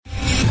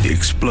the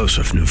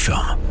explosive new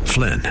film,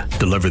 Flynn,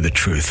 deliver the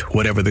truth,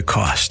 whatever the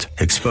cost,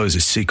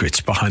 exposes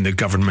secrets behind the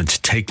government's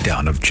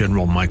takedown of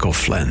General Michael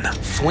Flynn.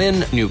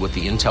 Flynn knew what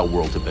the intel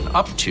world had been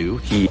up to.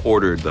 He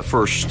ordered the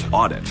first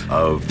audit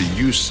of the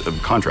use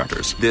of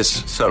contractors.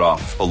 This set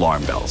off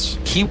alarm bells.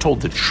 He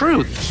told the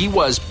truth. He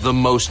was the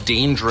most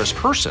dangerous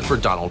person for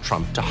Donald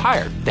Trump to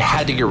hire. They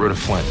had to get rid of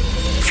Flynn.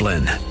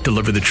 Flynn,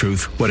 deliver the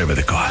truth, whatever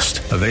the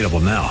cost. Available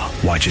now.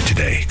 Watch it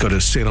today. Go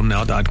to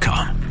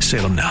salemnow.com.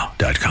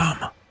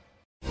 salemnow.com.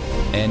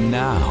 And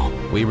now,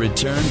 we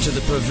return to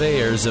the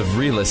purveyors of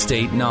real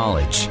estate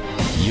knowledge.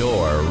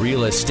 Your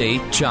Real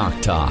Estate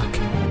Chalk Talk.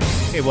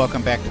 Hey,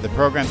 welcome back to the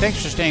program.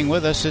 Thanks for staying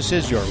with us. This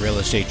is your Real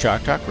Estate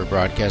Chalk Talk. We're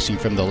broadcasting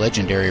from the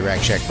legendary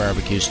Rack Shack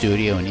Barbecue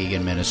Studio in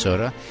Eagan,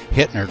 Minnesota.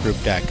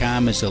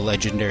 HittnerGroup.com is the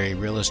legendary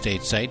real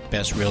estate site.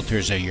 Best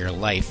realtors of your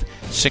life.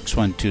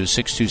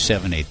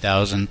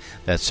 612-627-8000.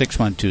 That's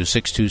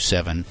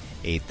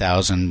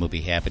 612-627-8000. We'll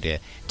be happy to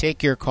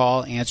take your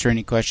call, answer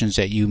any questions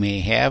that you may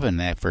have. And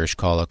that first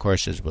call, of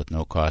course, is with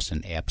no cost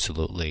and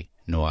absolutely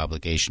no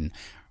obligation.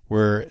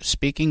 We're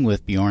speaking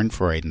with Bjorn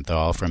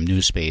Freudenthal from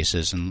New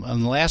Spaces, and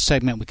in the last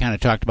segment we kind of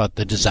talked about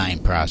the design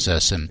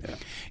process and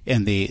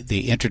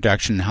the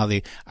introduction.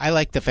 I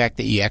like the fact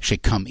that you actually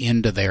come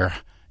into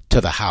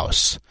the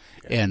house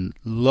and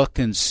look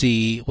and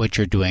see what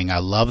you're doing. I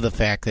love the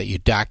fact that you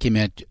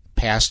document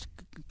past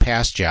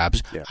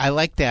jobs. Yeah. I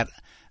like that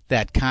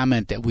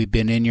comment that we've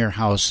been in your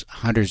house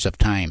hundreds of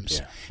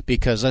times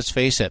because let's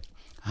face it,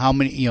 how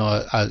many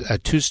a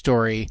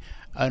two-story.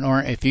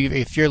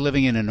 If you're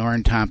living in an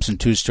Orrin Thompson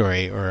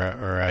 2-story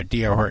or a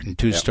D.R. Horton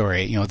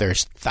 2-story,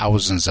 there's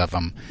thousands of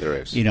them.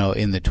 There is.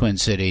 In the Twin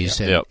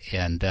Cities,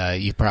 and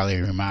you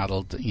probably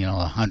remodeled,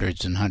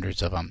 hundreds and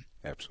hundreds of them.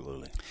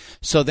 Absolutely.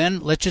 So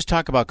then let's just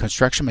talk about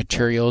construction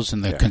materials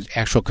and the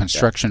actual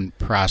construction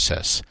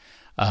process.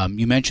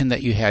 You mentioned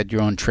that you had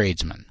your own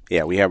tradesmen.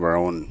 Yeah, we have our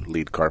own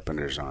lead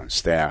carpenters on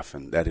staff,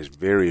 and that is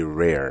very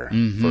rare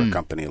for a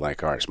company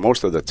like ours.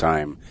 Most of the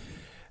time,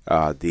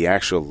 the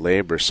actual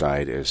labor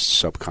side is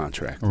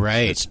subcontract.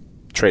 Right. It's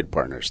trade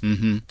partners,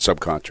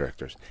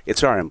 subcontractors.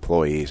 It's our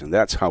employees, and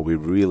that's how we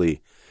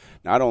really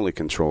not only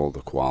control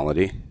the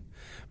quality,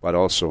 but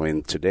also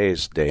in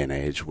today's day and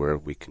age where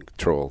we can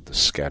control the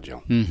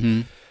schedule.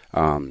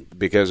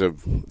 Because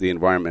of the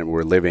environment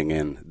we're living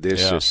in,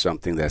 this is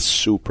something that's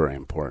super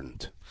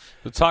important.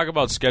 Let's talk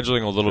about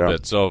scheduling a little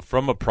bit. So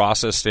from a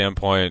process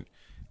standpoint,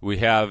 we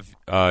have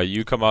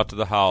you come out to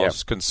the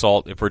house,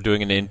 consult. If we're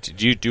doing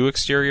do you do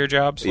exterior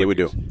jobs? Yeah, we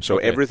do. So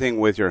everything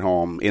with your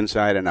home,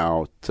 inside and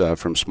out,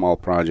 from small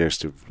projects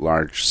to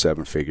large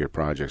 7-figure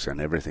projects and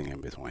everything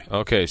in between.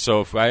 Okay, so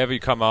if I have you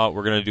come out,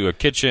 we're going to do a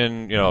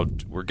kitchen.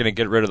 We're going to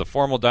get rid of the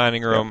formal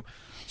dining room,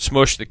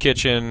 smush the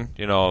kitchen,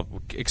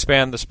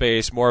 expand the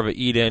space, more of an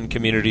eat-in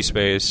community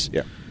space.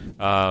 Yeah.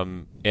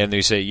 And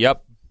they say,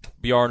 yep.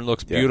 Bjorn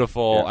looks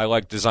beautiful. I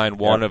like design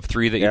one of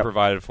 3 that you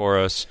provided for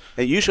us.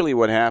 And usually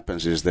what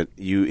happens is that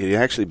it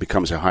actually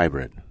becomes a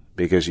hybrid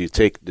because you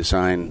take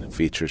design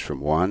features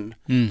from 1,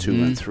 2,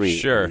 and 3.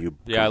 Sure. And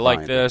I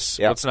like this.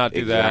 Let's not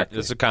do that.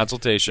 It's a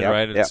consultation,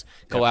 right? It's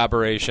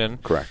collaboration.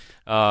 Correct.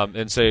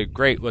 And say,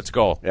 great, let's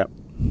go. Yep.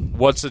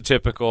 What's the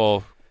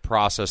typical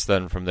process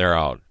then from there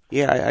out?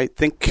 Yeah, I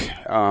think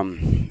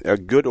a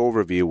good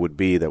overview would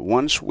be that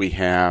once we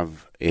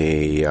have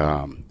a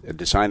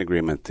design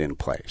agreement in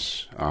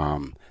place,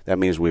 that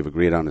means we've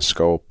agreed on the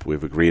scope,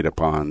 we've agreed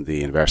upon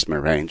the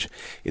investment range.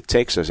 It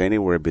takes us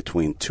anywhere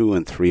between 2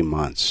 and 3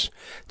 months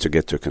to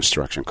get to a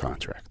construction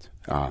contract.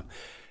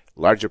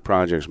 Larger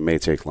projects may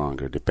take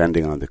longer,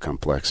 depending on the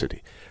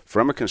complexity.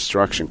 From a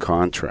construction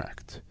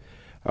contract,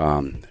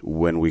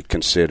 when we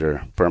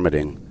consider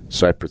permitting,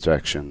 site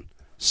protection,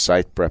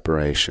 site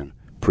preparation,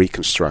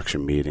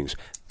 pre-construction meetings,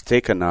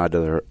 take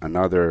another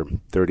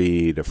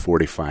 30 to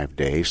 45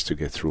 days to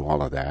get through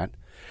all of that.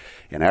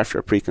 And after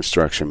a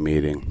pre-construction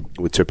meeting,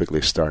 we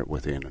typically start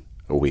within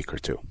a week or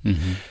 2.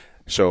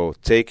 So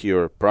take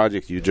your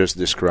project you just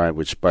described,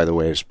 which, by the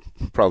way, is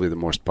probably the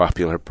most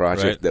popular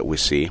project that we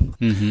see.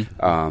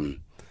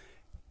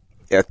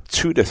 At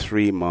 2 to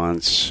 3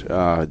 months,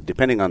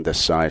 depending on the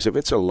size. If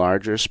it's a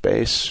larger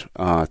space,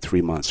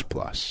 3 months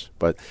plus.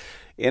 But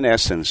in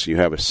essence, you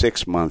have a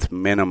 6-month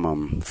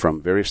minimum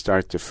from very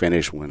start to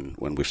finish when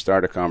we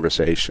start a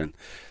conversation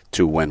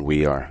to when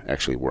we are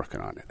actually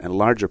working on it. And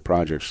larger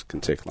projects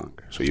can take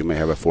longer. So you may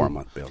have a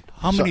 4-month build.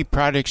 How many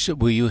projects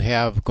will you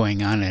have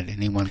going on at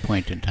any one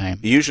point in time?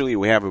 Usually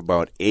we have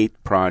about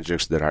 8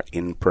 projects that are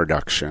in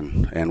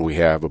production, and we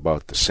have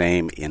about the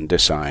same in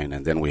design,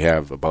 and then we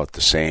have about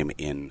the same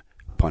in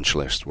punch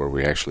list where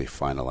we're actually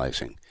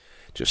finalizing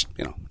just,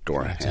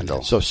 door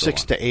handle. So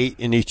 6 to 8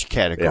 in each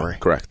category. Yeah,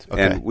 correct.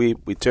 Okay. And we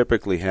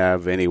typically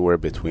have anywhere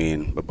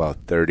between about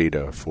 30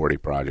 to 40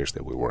 projects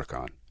that we work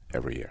on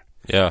every year.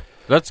 Yeah,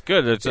 that's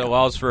good. It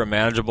allows for a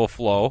manageable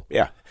flow.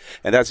 Yeah,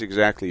 and that's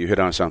exactly, you hit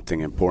on something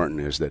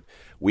important, is that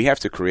we have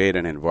to create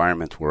an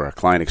environment where our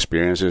client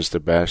experience is the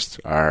best,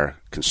 our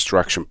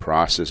construction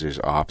process is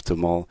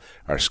optimal,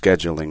 our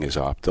scheduling is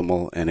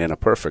optimal, and in a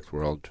perfect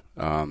world,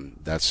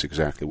 that's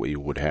exactly what you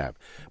would have.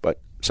 But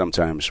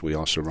sometimes we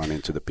also run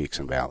into the peaks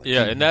and valleys.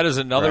 Yeah, and that is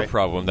another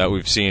problem that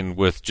we've seen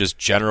with just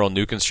general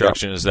new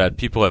construction is that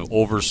people have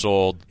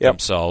oversold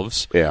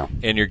themselves. Yeah.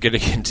 And you're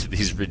getting into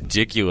these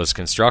ridiculous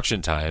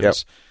construction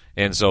times.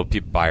 And so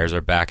buyers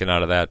are backing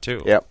out of that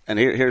too. Yep. And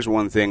here's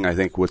one thing I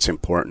think what's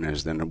important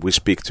is that we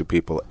speak to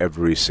people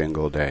every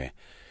single day.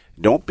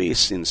 Don't be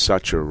in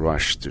such a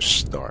rush to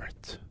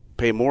start.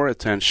 Pay more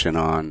attention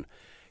on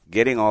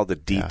getting all the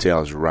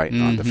details right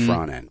on the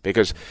front end.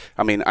 Because,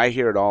 I mean, I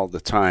hear it all the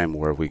time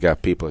where we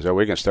got people who say,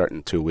 we're going to start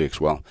in 2 weeks.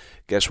 Well,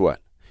 guess what?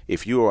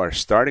 If you are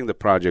starting the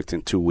project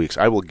in 2 weeks,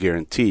 I will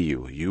guarantee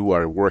you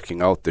are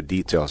working out the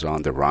details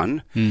on the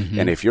run.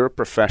 And if you're a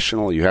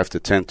professional, you have to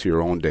tend to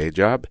your own day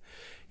job,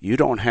 you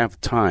don't have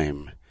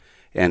time.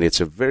 And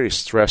it's a very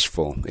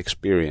stressful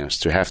experience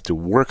to have to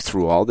work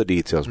through all the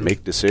details,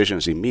 make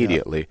decisions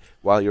immediately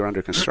while you're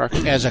under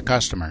construction. As a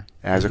customer.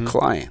 As a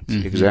client,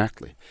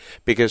 exactly.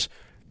 Because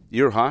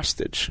you're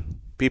hostage.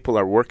 People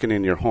are working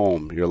in your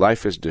home. Your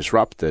life is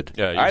disrupted.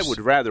 Yeah, I would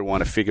rather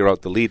want to figure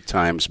out the lead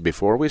times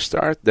before we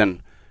start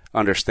than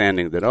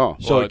understanding that,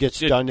 so it gets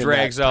done in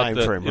that time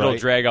frame, It'll right?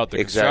 drag out the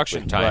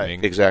construction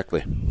timing. Right.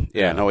 Exactly.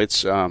 Yeah, no,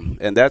 it's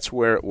and that's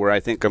where I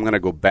think I'm going to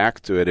go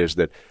back to it is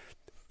that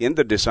in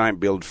the design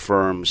build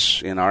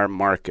firms in our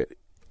market,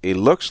 it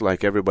looks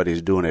like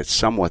everybody's doing it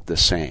somewhat the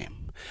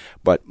same.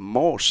 But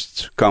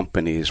most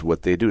companies,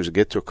 what they do is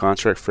get to a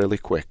contract fairly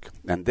quick,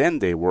 and then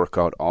they work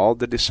out all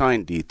the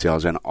design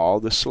details and all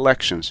the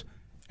selections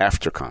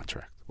after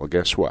contract. Well,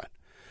 guess what?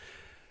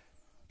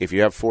 If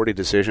you have 40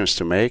 decisions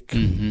to make,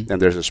 and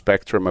there's a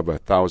spectrum of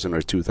 $1,000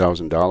 or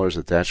 $2,000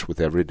 attached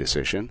with every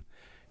decision,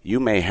 you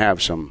may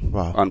have some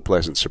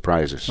unpleasant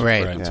surprises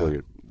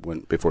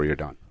before you're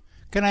done.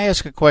 Can I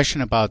ask a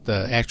question about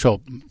the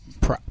actual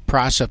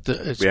process?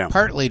 It's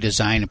partly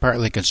design and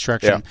partly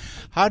construction.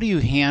 How do you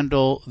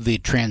handle the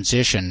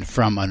transition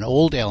from an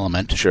old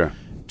element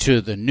to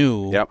the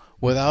new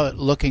without it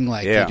looking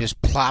like they just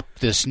plop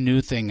this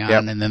new thing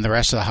on and then the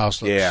rest of the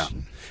house looks... Yeah,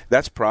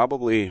 that's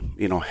probably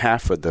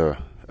half of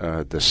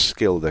the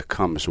skill that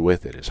comes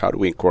with it is how do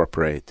we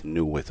incorporate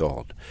new with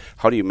old?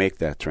 How do you make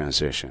that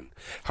transition?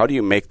 How do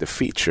you make the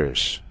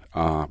features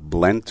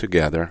blend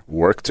together,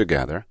 work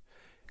together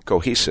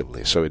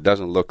cohesively, so it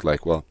doesn't look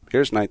like, well,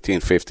 here's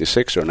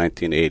 1956 or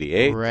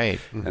 1988, right?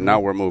 And now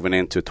we're moving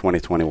into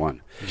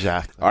 2021.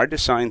 Exactly. Our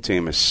design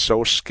team is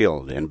so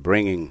skilled in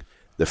bringing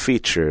the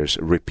features,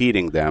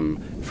 repeating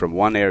them from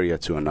one area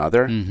to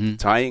another,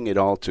 tying it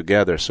all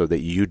together so that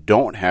you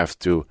don't have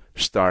to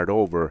start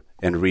over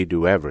and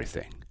redo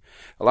everything.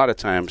 A lot of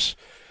times,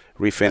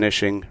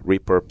 refinishing,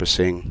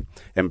 repurposing,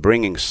 and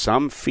bringing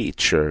some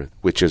feature,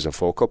 which is a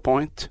focal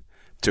point,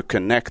 to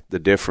connect the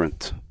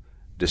different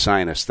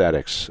design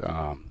aesthetics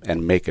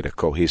and make it a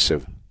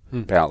cohesive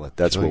palette.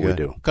 That's what we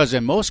do. Because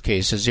in most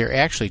cases, you're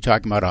actually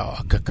talking about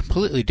a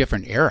completely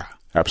different era.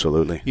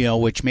 Absolutely.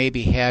 Which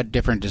maybe had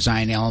different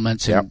design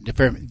elements and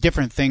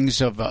different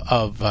things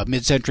of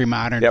mid-century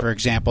modern, for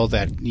example,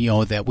 that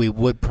that we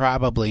would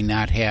probably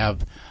not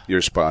have.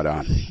 You're spot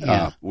on.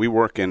 Yeah. We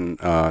work in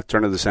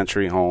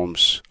turn-of-the-century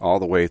homes all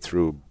the way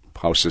through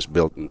houses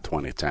built in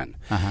 2010.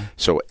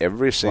 So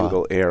every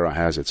single era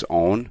has its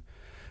own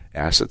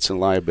assets and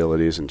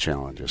liabilities and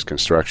challenges.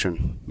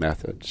 Construction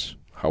methods,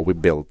 how we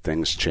build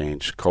things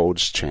change,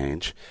 codes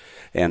change,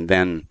 and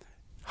then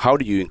how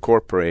do you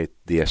incorporate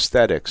the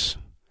aesthetics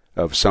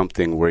of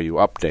something where you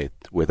update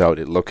without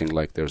it looking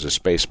like there's a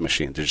space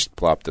machine to just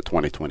plop the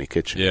 2020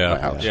 kitchen in my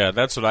house. Yeah,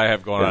 that's what I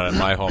have going on in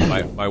my home.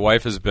 My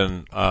wife has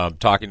been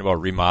talking about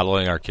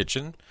remodeling our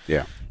kitchen.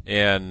 Yeah.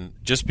 And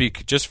just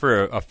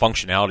for a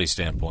functionality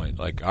standpoint,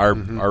 like our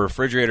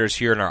refrigerators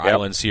here and our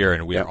islands here,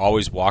 and we are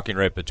always walking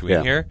right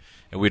between here,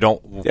 and we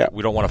don't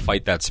want to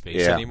fight that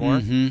space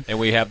anymore. And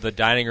we have the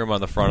dining room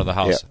on the front of the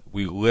house.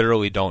 We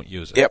literally don't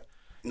use it. Yep.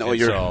 No,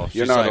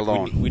 you're not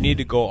alone. We need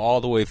to go all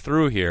the way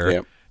through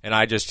here, and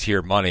I just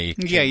hear money.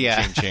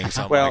 Ching,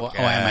 so well,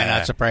 why am I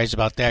not surprised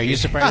about that? Are you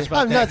surprised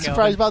about that? I'm not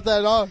surprised about that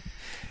at all.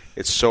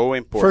 It's so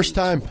important. First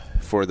time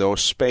for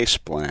those space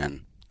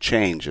plan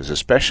changes,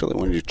 especially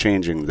when you're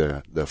changing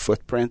the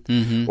footprint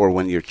or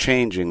when you're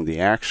changing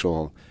the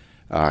actual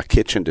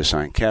kitchen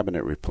design,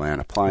 cabinetry plan,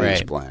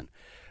 appliance plan.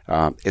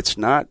 It's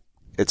not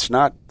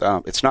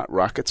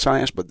rocket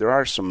science, but there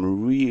are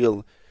some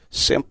real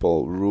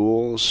simple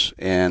rules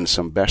and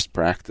some best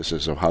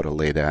practices of how to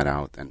lay that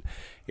out. And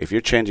if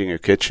you're changing your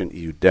kitchen,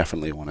 you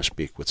definitely want to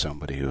speak with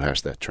somebody who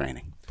has that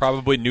training.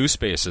 Probably New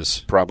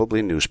Spaces. That's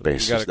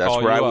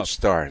where I would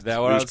start.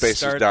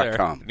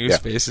 Newspaces.com.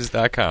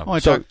 Newspaces.com. I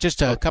want to talk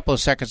just a couple of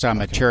seconds on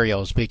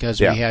materials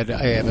because I have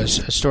a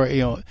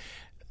story.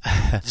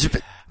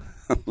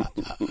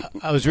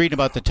 I was reading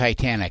about the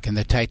Titanic, and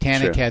the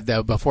Titanic had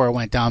before it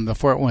went down,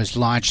 before it was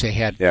launched, they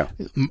had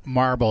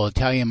marble,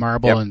 Italian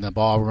marble, in the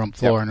ballroom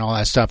floor and all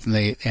that stuff.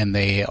 And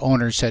the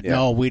owner said,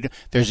 "No,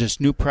 there's this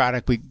new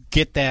product. We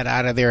get that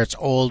out of there. It's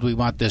old. We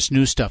want this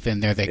new stuff in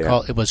there."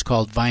 It was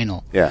called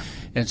vinyl. Yeah.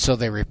 And so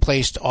they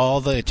replaced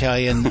all the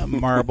Italian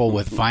marble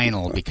with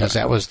vinyl because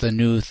that was the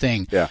new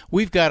thing. Yeah.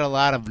 We've got a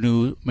lot of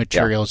new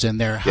materials in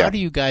there. How do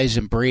you guys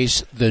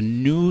embrace the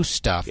new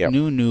stuff,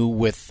 new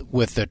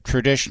with the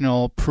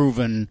traditional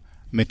proven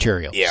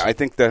materials? Yeah, I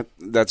think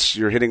that's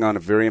you're hitting on a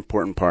very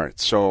important part.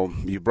 So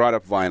you brought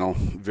up vinyl,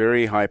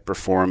 very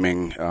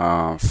high-performing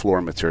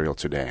floor material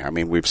today. I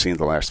mean, we've seen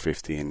the last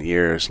 15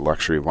 years,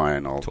 luxury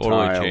vinyl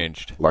tile,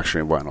 changed.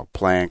 Luxury vinyl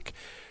plank.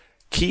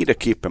 Key to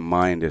keep in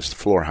mind is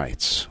floor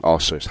heights.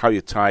 Also, is how you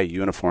tie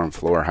uniform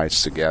floor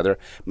heights together,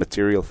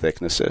 material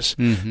thicknesses.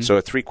 Mm-hmm. So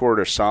a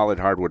 3/4 solid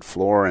hardwood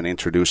floor and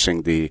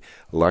introducing the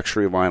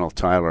luxury vinyl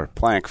tile or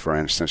plank, for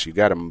instance, you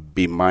got to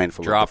be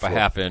mindful. Drop of the a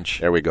half inch.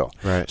 There we go.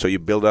 Right. So you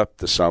build up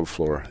the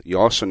subfloor. You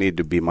also need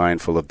to be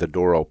mindful of the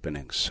door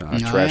openings,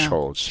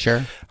 thresholds.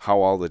 Sure. How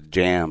all the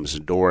jambs,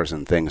 doors,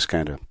 and things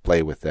kind of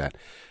play with that.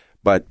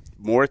 But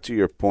more to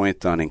your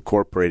point on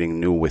incorporating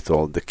new with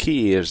old, the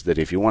key is that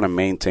if you want to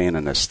maintain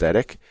an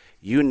aesthetic,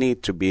 you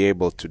need to be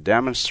able to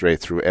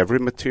demonstrate through every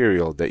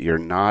material that you're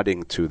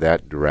nodding to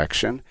that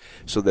direction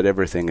so that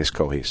everything is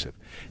cohesive.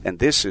 And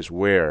this is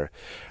where,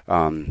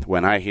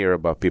 when I hear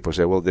about people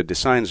say, well, the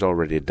design's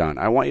already done,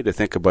 I want you to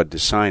think about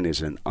design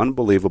as an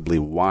unbelievably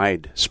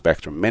wide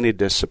spectrum, many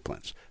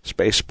disciplines,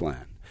 space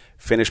plan,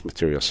 finished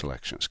material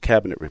selections,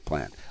 cabinetry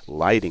plan,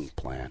 lighting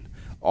plan.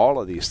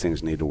 All of these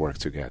things need to work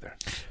together.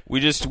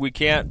 We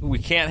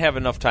can't have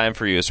enough time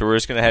for you, so we're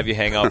just going to have you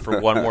hang out for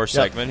one more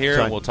segment here,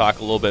 and we'll talk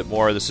a little bit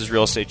more. This is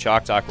Real Estate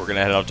Chalk Talk. We're going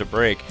to head out to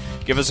break.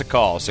 Give us a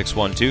call,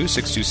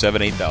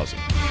 612-627-8000.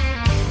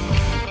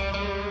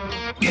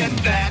 Get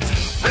that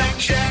Rack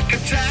Shack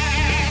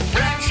attack,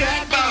 Rack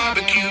Shack